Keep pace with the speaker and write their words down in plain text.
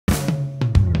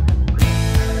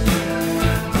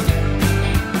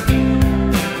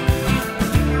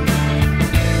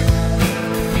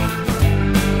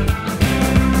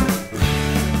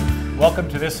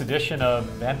this edition of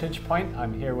Vantage Point,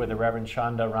 I'm here with the Reverend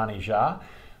Sandhya Rani Jha,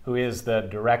 who is the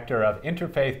Director of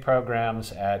Interfaith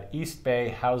Programs at East Bay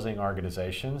Housing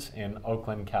Organizations in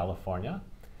Oakland, California.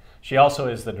 She also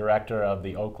is the Director of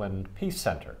the Oakland Peace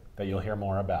Center, that you'll hear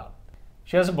more about.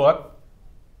 She has a book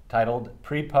titled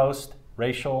Pre-Post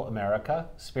Racial America,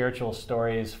 Spiritual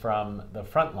Stories from the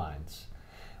Front Lines,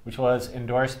 which was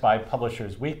endorsed by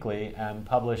Publishers Weekly and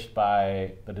published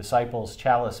by the Disciples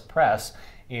Chalice Press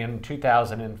in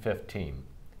 2015.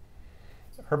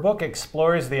 Her book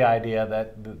explores the idea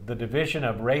that the division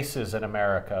of races in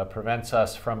America prevents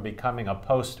us from becoming a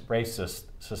post-racist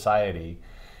society,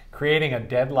 creating a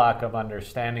deadlock of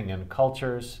understanding in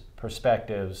cultures,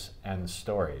 perspectives, and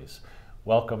stories.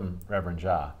 Welcome, Reverend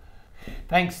Jha.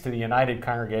 Thanks to the United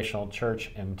Congregational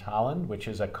Church in Tolland, which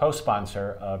is a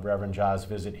co-sponsor of Reverend Jha's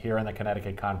visit here in the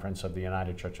Connecticut Conference of the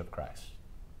United Church of Christ.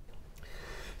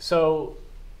 So,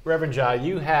 Reverend Jha,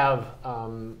 you have,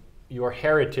 your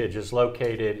heritage is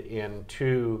located in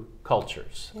two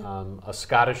cultures, a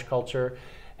Scottish culture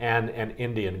and an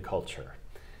Indian culture.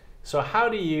 So how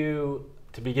do you,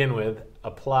 to begin with,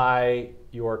 apply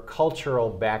your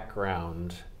cultural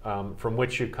background from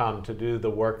which you come to do the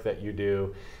work that you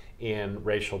do in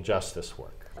racial justice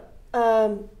work?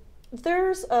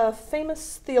 There's a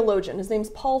famous theologian, his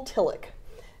name's Paul Tillich,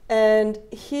 and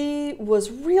he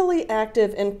was really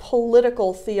active in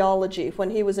political theology when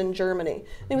he was in Germany.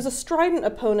 He was a strident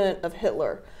opponent of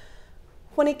Hitler.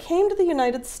 When he came to the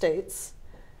United States,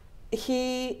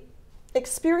 he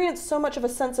experienced so much of a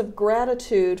sense of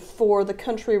gratitude for the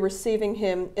country receiving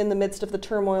him in the midst of the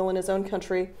turmoil in his own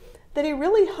country that he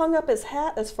really hung up his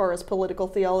hat as far as political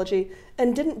theology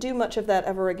and didn't do much of that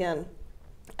ever again.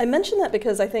 I mention that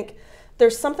because I think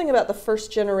there's something about the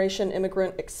first generation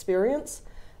immigrant experience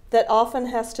that often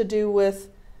has to do with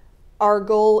our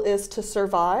goal is to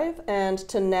survive and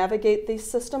to navigate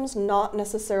these systems, not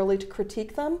necessarily to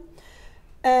critique them.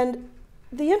 And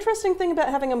the interesting thing about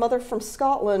having a mother from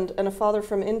Scotland and a father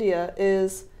from India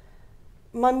is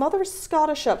my mother's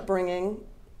Scottish upbringing,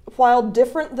 while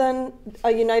different than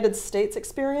a United States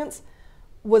experience,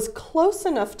 was close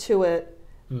enough to it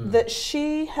that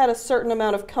she had a certain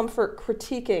amount of comfort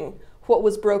critiquing what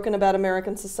was broken about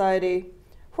American society,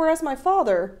 whereas my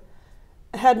father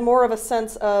had more of a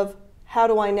sense of how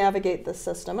do I navigate this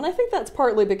system. And I think that's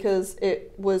partly because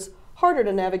it was harder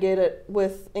to navigate it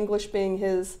with English being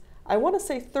his, I want to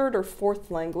say, third or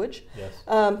fourth language,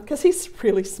 because he's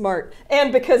really smart,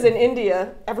 and because in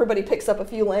India everybody picks up a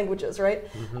few languages, right?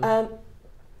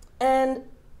 And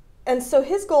so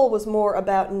his goal was more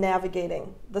about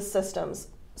navigating the systems.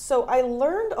 So I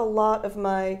learned a lot of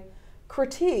my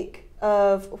critique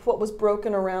of what was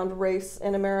broken around race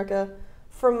in America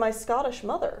from my Scottish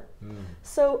mother.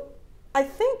 So I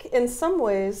think in some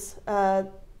ways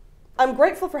I'm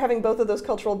grateful for having both of those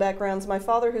cultural backgrounds. My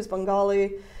father, who's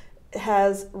Bengali,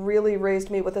 has really raised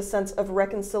me with a sense of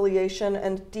reconciliation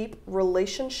and deep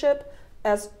relationship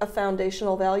as a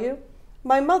foundational value.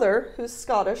 My mother, who's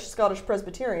Scottish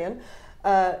Presbyterian,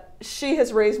 she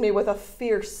has raised me with a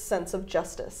fierce sense of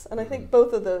justice. And I think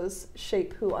both of those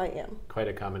shape who I am. Quite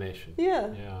a combination. Yeah.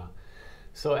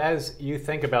 So as you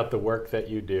think about the work that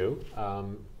you do,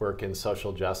 work in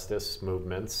social justice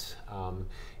movements,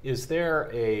 is there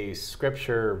a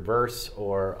scripture verse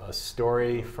or a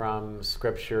story from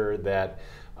scripture that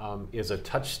is a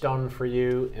touchstone for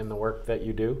you in the work that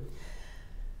you do?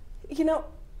 You know,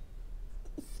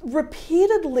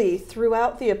 repeatedly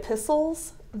throughout the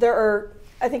epistles, there are,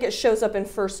 I think it shows up in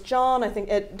 1 John, I think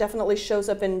it definitely shows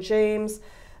up in James.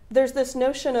 There's this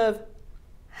notion of,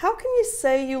 how can you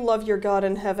say you love your God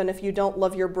in heaven if you don't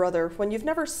love your brother when you've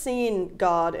never seen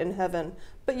God in heaven,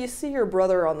 but you see your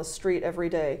brother on the street every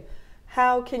day?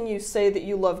 How can you say that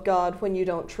you love God when you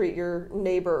don't treat your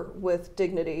neighbor with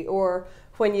dignity? Or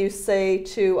when you say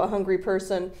to a hungry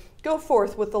person, go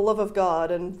forth with the love of God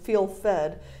and feel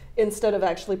fed, instead of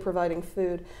actually providing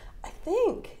food? I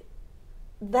think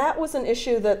that was an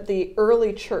issue that the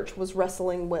early church was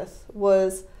wrestling with,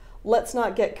 was let's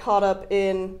not get caught up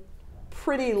in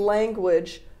pretty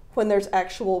language when there's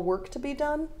actual work to be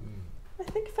done. I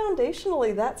think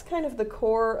foundationally that's kind of the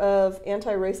core of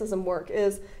anti-racism work,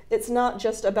 is it's not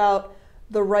just about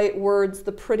the right words,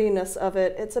 the prettiness of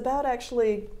it, it's about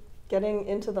actually getting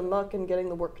into the muck and getting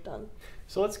the work done.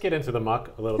 So let's get into the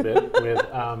muck a little bit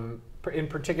with, in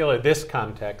particular, this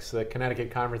context, the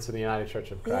Connecticut Conference of the United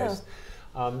Church of Christ.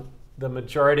 The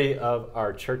majority of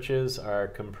our churches are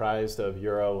comprised of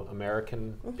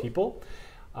Euro-American people.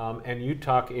 And you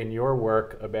talk in your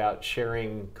work about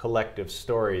sharing collective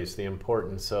stories, the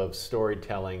importance of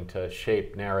storytelling to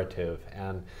shape narrative.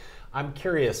 And I'm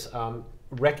curious,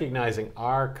 recognizing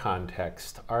our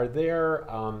context, are there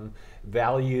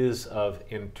values of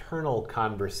internal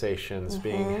conversations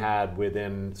being had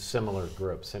within similar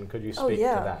groups? And could you speak to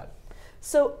that?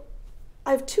 So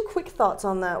I have two quick thoughts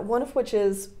on that. One of which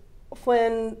is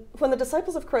when the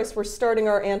Disciples of Christ were starting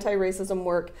our anti-racism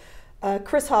work,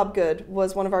 Chris Hobgood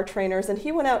was one of our trainers, and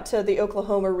he went out to the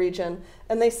Oklahoma region,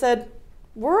 and they said,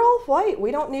 "We're all white.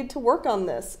 We don't need to work on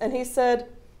this." And he said,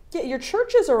 "Yeah, your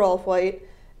churches are all white,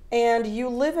 and you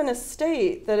live in a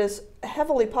state that is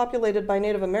heavily populated by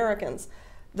Native Americans.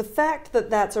 The fact that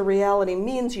that's a reality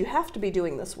means you have to be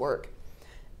doing this work.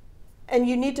 And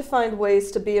you need to find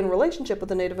ways to be in relationship with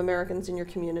the Native Americans in your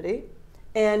community.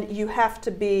 And you have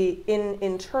to be in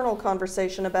internal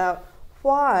conversation about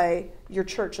why your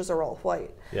churches are all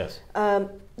white." Yes.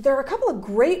 There are a couple of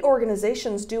great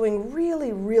organizations doing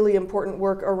really, really important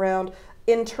work around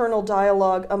internal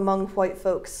dialogue among white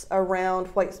folks around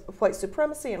white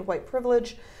supremacy and white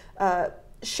privilege.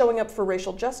 Showing Up for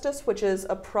Racial Justice, which is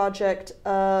a project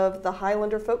of the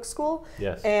Highlander Folk School,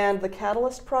 yes, and the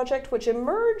Catalyst Project, which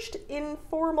emerged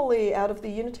informally out of the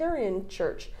Unitarian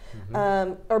Church,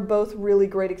 are both really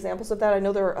great examples of that. I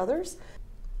know there are others.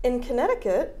 In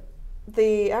Connecticut,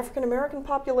 the African American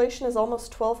population is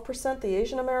almost 12%. The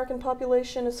Asian American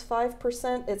population is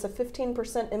 5%. It's a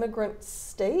 15% immigrant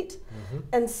state.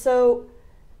 And so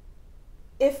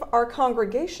if our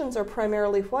congregations are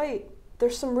primarily white,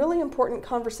 there's some really important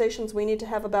conversations we need to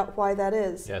have about why that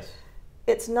is. Yes.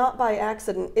 It's not by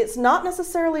accident. It's not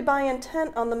necessarily by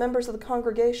intent on the members of the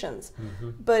congregations.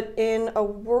 But in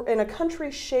a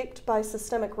country shaped by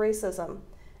systemic racism,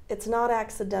 it's not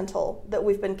accidental that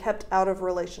we've been kept out of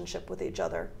relationship with each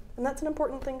other. And that's an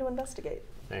important thing to investigate.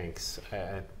 Thanks.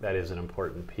 That is an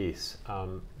important piece.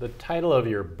 The title of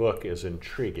your book is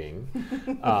intriguing.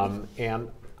 And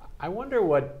I wonder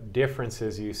what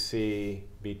differences you see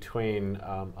between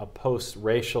a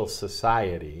post-racial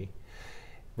society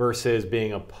versus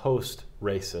being a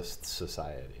post-racist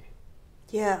society.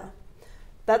 Yeah,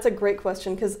 that's a great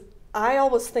question, because I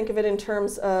always think of it in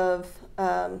terms of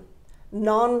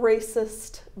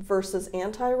non-racist versus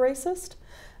anti-racist.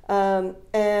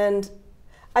 And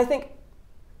I think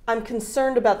I'm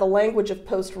concerned about the language of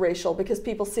post-racial because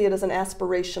people see it as an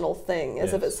aspirational thing,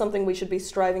 as if it's something we should be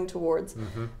striving towards.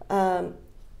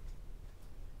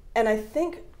 And I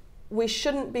think we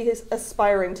shouldn't be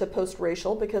aspiring to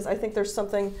post-racial, because I think there's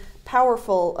something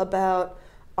powerful about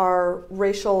our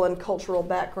racial and cultural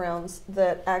backgrounds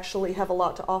that actually have a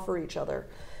lot to offer each other.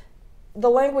 The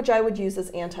language I would use is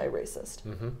anti-racist,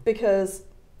 because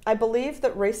I believe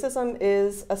that racism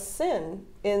is a sin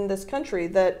in this country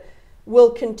that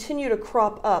will continue to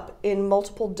crop up in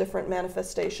multiple different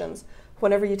manifestations.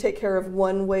 Whenever you take care of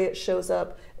one way it shows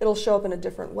up, it'll show up in a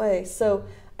different way. So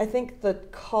I think the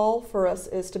call for us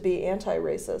is to be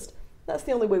anti-racist. That's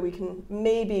the only way we can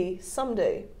maybe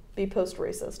someday be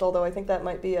post-racist, although I think that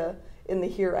might be a in the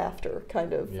hereafter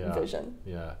kind of vision.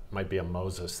 Yeah, it might be a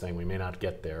Moses thing. We may not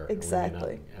get there. Exactly. We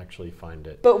may not actually find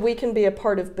it. But we can be a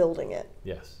part of building it.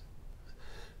 Yes.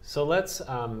 So let's,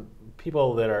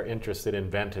 people that are interested in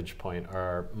Vantage Point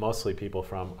are mostly people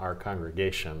from our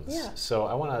congregations. Yeah. So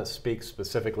I want to speak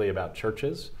specifically about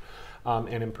churches. And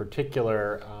in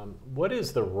particular, what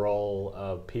is the role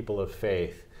of people of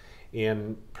faith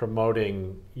in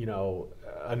promoting,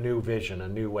 a new vision, a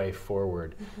new way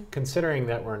forward, considering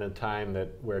that we're in a time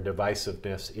where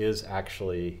divisiveness is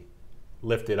actually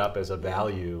lifted up as a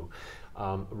value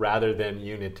rather than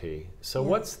unity. So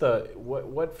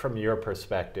what from your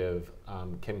perspective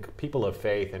can people of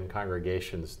faith and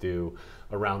congregations do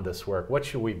around this work? What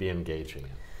should we be engaging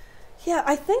in? Yeah,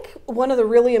 I think one of the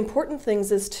really important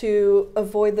things is to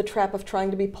avoid the trap of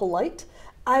trying to be polite.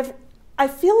 I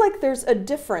feel like there's a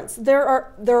difference. There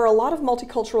are a lot of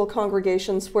multicultural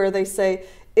congregations where they say,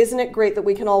 "Isn't it great that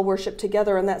we can all worship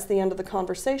together?" And that's the end of the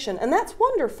conversation. And that's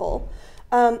wonderful.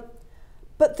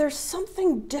 But there's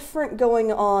something different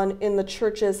going on in the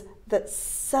churches that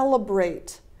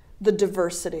celebrate the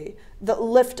diversity, that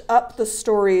lift up the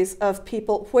stories of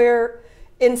people, where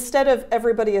instead of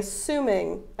everybody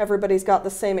assuming everybody's got the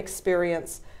same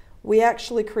experience, we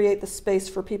actually create the space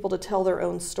for people to tell their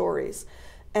own stories.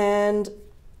 And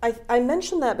I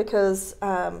mention that because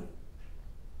the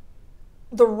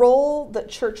role that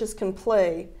churches can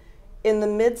play in the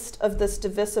midst of this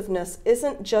divisiveness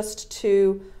isn't just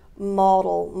to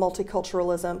model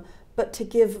multiculturalism, but to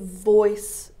give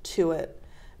voice to it.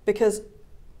 Because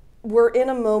we're in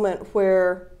a moment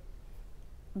where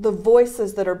the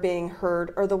voices that are being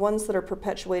heard are the ones that are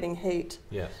perpetuating hate.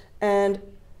 Yes. And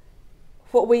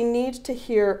what we need to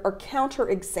hear are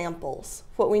counterexamples.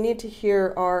 What we need to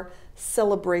hear are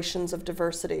celebrations of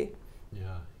diversity. Yeah.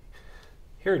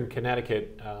 Here in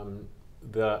Connecticut,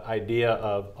 the idea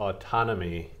of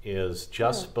autonomy is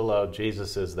just below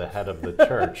Jesus is the head of the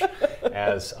church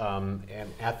as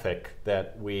an ethic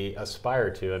that we aspire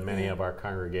to in many of our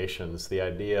congregations. The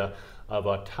idea of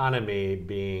autonomy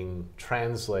being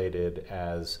translated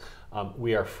as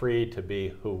we are free to be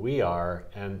who we are,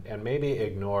 and maybe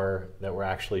ignore that we're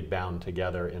actually bound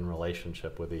together in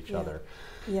relationship with each other.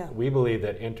 Yeah. We believe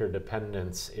that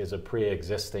interdependence is a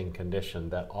pre-existing condition,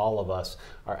 that all of us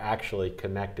are actually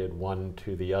connected one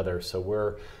to the other. So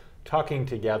we're talking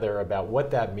together about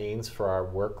what that means for our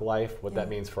work life, what that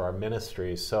means for our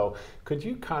ministries. So could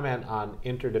you comment on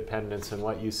interdependence and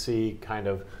what you see, kind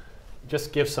of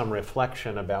just give some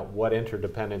reflection about what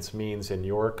interdependence means in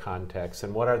your context,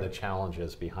 and what are the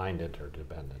challenges behind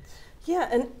interdependence? Yeah,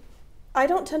 and I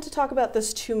don't tend to talk about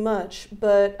this too much,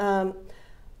 but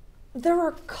there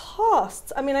are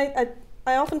costs. I mean, I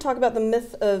often talk about the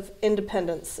myth of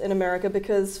independence in America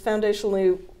because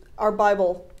foundationally our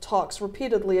Bible talks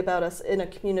repeatedly about us in a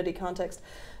community context.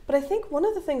 But I think one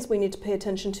of the things we need to pay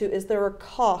attention to is there are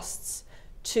costs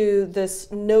to this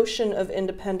notion of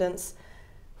independence,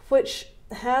 which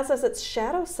has as its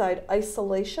shadow side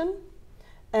isolation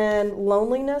and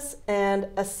loneliness and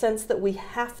a sense that we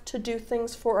have to do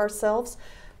things for ourselves.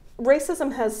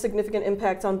 Racism has significant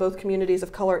impacts on both communities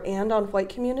of color and on white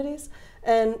communities,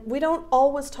 and we don't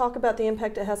always talk about the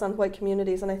impact it has on white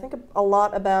communities. And I think a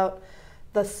lot about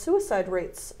the suicide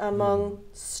rates among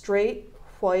straight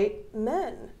white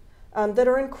men that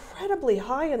are incredibly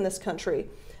high in this country.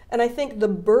 And I think the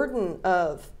burden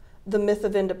of the myth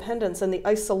of independence and the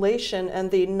isolation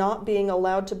and the not being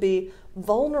allowed to be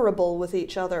vulnerable with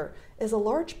each other is a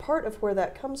large part of where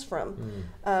that comes from.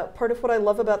 Part of what I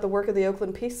love about the work of the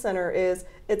Oakland Peace Center is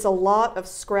it's a lot of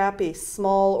scrappy,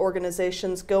 small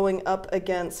organizations going up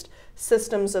against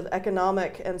systems of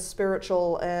economic and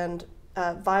spiritual and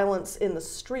violence in the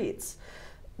streets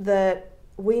that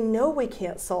we know we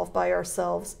can't solve by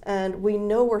ourselves, and we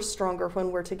know we're stronger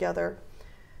when we're together.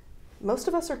 Most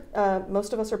of us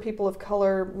are people of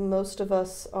color. Most of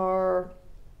us are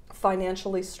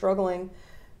financially struggling.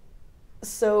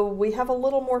 So we have a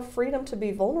little more freedom to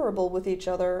be vulnerable with each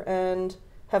other and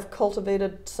have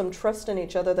cultivated some trust in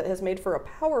each other that has made for a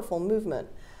powerful movement.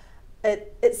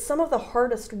 It's some of the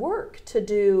hardest work to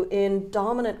do in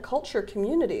dominant culture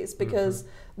communities because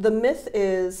the myth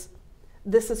is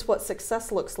this is what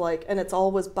success looks like, and it's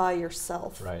always by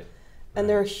yourself. Right. And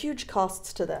there are huge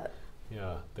costs to that.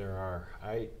 Yeah, there are.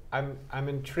 I'm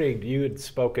intrigued. You had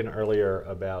spoken earlier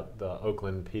about the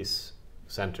Oakland Peace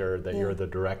Center that you're the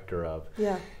director of.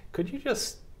 Yeah. Could you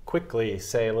just quickly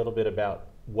say a little bit about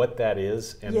what that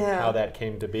is and how that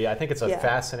came to be? I think it's a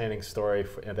fascinating story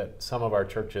that some of our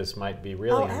churches might be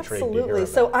really intrigued to hear about.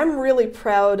 So I'm really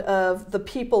proud of the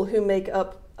people who make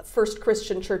up First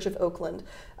Christian Church of Oakland.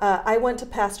 I went to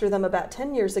pastor them about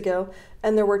 10 years ago,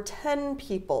 and there were 10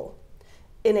 people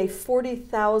in a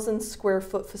 40,000 square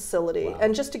foot facility. Wow.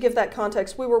 And just to give that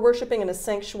context, we were worshiping in a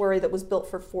sanctuary that was built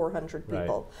for 400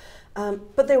 people. Right.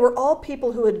 But they were all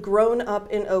people who had grown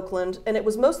up in Oakland, and it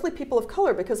was mostly people of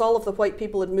color because all of the white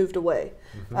people had moved away.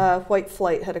 White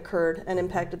flight had occurred and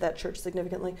impacted that church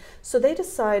significantly. So they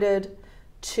decided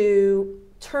to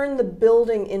turn the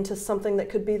building into something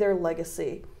that could be their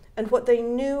legacy. And what they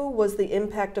knew was the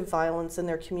impact of violence in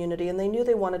their community, and they knew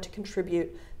they wanted to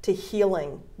contribute to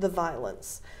healing the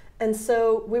violence. And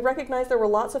so we recognized there were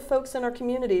lots of folks in our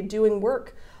community doing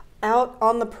work out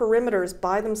on the perimeters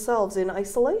by themselves in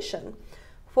isolation.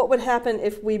 What would happen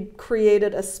if we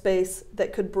created a space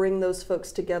that could bring those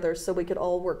folks together so we could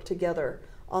all work together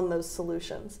on those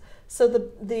solutions? So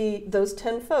those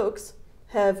 10 folks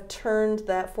have turned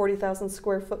that 40,000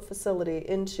 square foot facility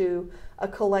into a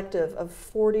collective of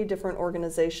 40 different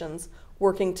organizations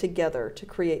working together to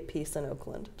create peace in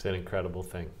Oakland. It's an incredible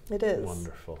thing. It is.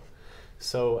 Wonderful.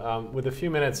 So with the few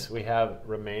minutes we have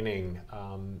remaining,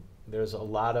 there's a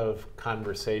lot of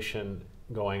conversation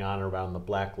going on around the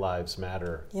Black Lives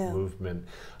Matter movement.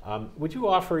 Would you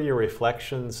offer your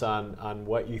reflections on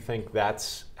what you think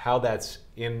how that's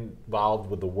involved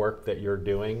with the work that you're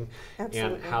doing?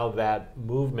 Absolutely. And how that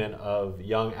movement of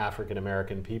young African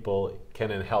American people can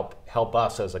help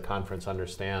us as a conference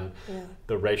understand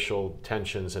the racial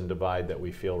tensions and divide that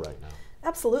we feel right now?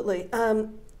 Absolutely.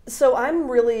 So I'm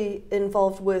really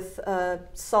involved with a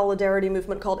solidarity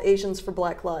movement called Asians for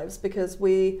Black Lives because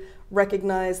we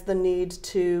recognize the need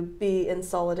to be in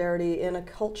solidarity in a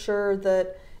culture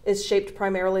that is shaped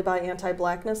primarily by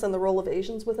anti-Blackness, and the role of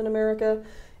Asians within America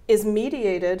is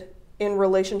mediated in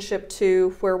relationship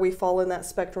to where we fall in that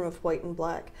spectrum of white and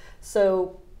black.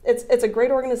 So it's a great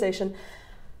organization.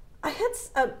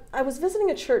 I was visiting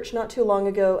a church not too long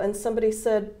ago, and somebody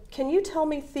said, "Can you tell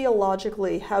me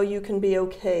theologically how you can be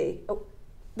okay?" Oh,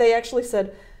 they actually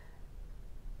said,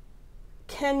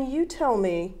 "Can you tell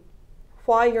me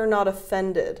why you're not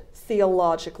offended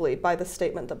theologically by the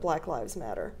statement that Black Lives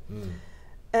Matter?"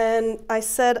 And I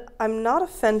said, "I'm not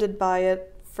offended by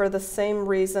it for the same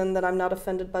reason that I'm not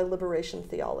offended by liberation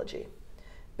theology.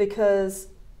 Because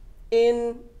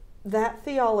in that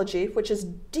theology, which is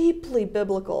deeply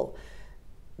biblical,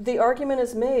 the argument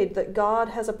is made that God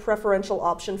has a preferential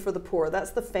option for the poor."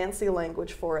 That's the fancy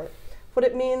language for it. What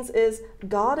it means is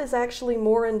God is actually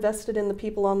more invested in the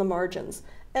people on the margins.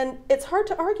 And it's hard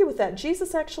to argue with that.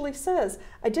 Jesus actually says,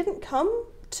 "I didn't come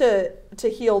to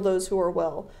heal those who are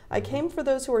well. I came for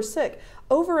those who are sick."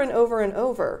 Over and over and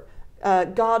over,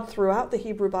 God throughout the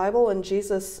Hebrew Bible and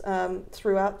Jesus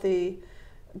throughout the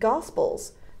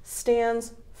Gospels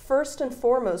stands first and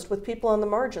foremost with people on the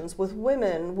margins, with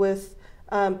women, with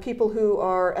people who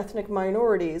are ethnic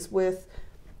minorities, with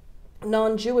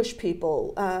non-Jewish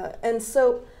people. And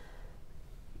so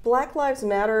Black Lives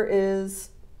Matter is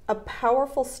a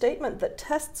powerful statement that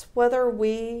tests whether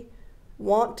we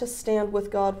want to stand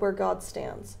with God where God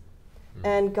stands.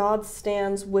 And God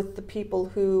stands with the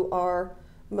people who are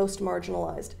most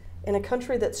marginalized. In a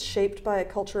country that's shaped by a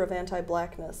culture of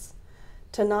anti-Blackness,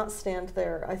 to not stand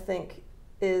there, I think,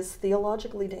 is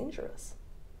theologically dangerous.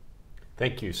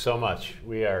 Thank you so much.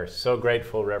 We are so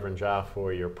grateful, Reverend Jha,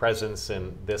 for your presence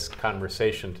in this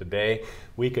conversation today.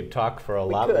 We could talk for a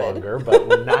lot longer, but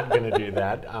we're not going to do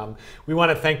that. We want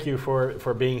to thank you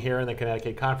for being here in the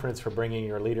Connecticut Conference, for bringing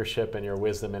your leadership and your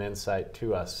wisdom and insight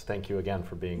to us. Thank you again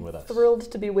for being with us.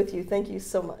 Thrilled to be with you. Thank you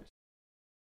so much.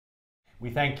 We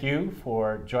thank you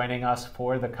for joining us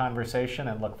for the conversation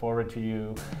and look forward to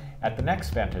you at the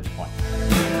next Vantage Point.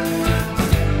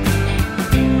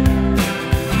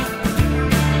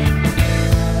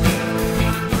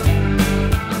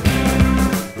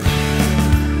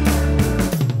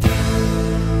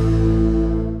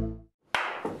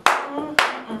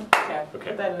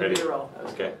 Put that in the B-roll.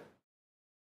 Okay.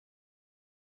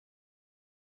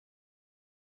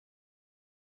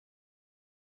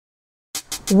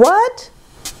 What?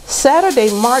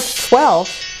 Saturday, March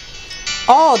 12th?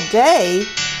 All day?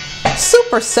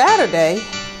 Super Saturday?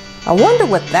 I wonder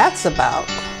what that's about.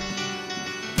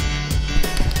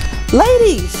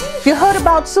 Ladies, you heard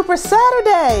about Super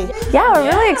Saturday? Yeah, we're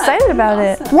really excited about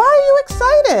it. Why are you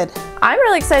excited? I'm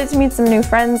really excited to meet some new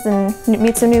friends and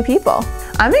meet some new people.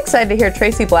 I'm excited to hear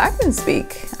Tracy Blackman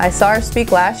speak. I saw her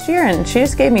speak last year and she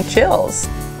just gave me chills.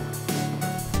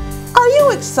 Are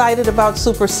you excited about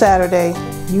Super Saturday?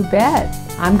 You bet.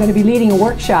 I'm going to be leading a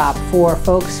workshop for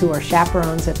folks who are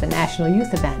chaperones at the National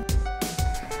Youth Event.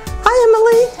 Hi,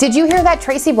 Emily. Did you hear that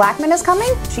Tracy Blackman is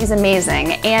coming? She's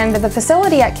amazing, and the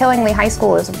facility at Killingley High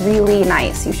School is really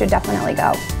nice. You should definitely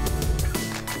go.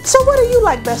 So what do you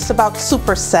like best about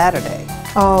Super Saturday?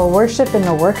 Oh, worship in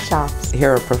the workshops.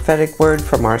 Hear a prophetic word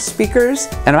from our speakers.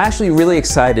 And I'm actually really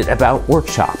excited about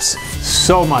workshops.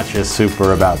 So much is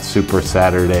super about Super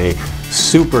Saturday.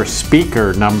 Super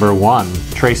speaker number one,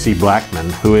 Tracy Blackman,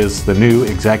 who is the new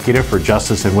executive for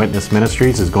Justice and Witness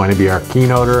Ministries, is going to be our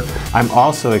keynoter. I'm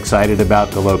also excited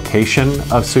about the location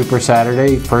of Super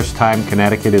Saturday. First time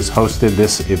Connecticut has hosted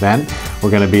this event.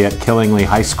 We're going to be at Killingley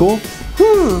High School.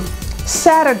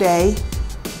 Saturday,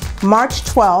 March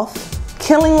 12th,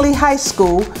 Killingley High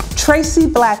School, Tracy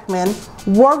Blackman,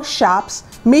 workshops,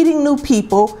 meeting new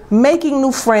people, making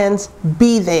new friends.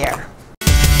 Be there.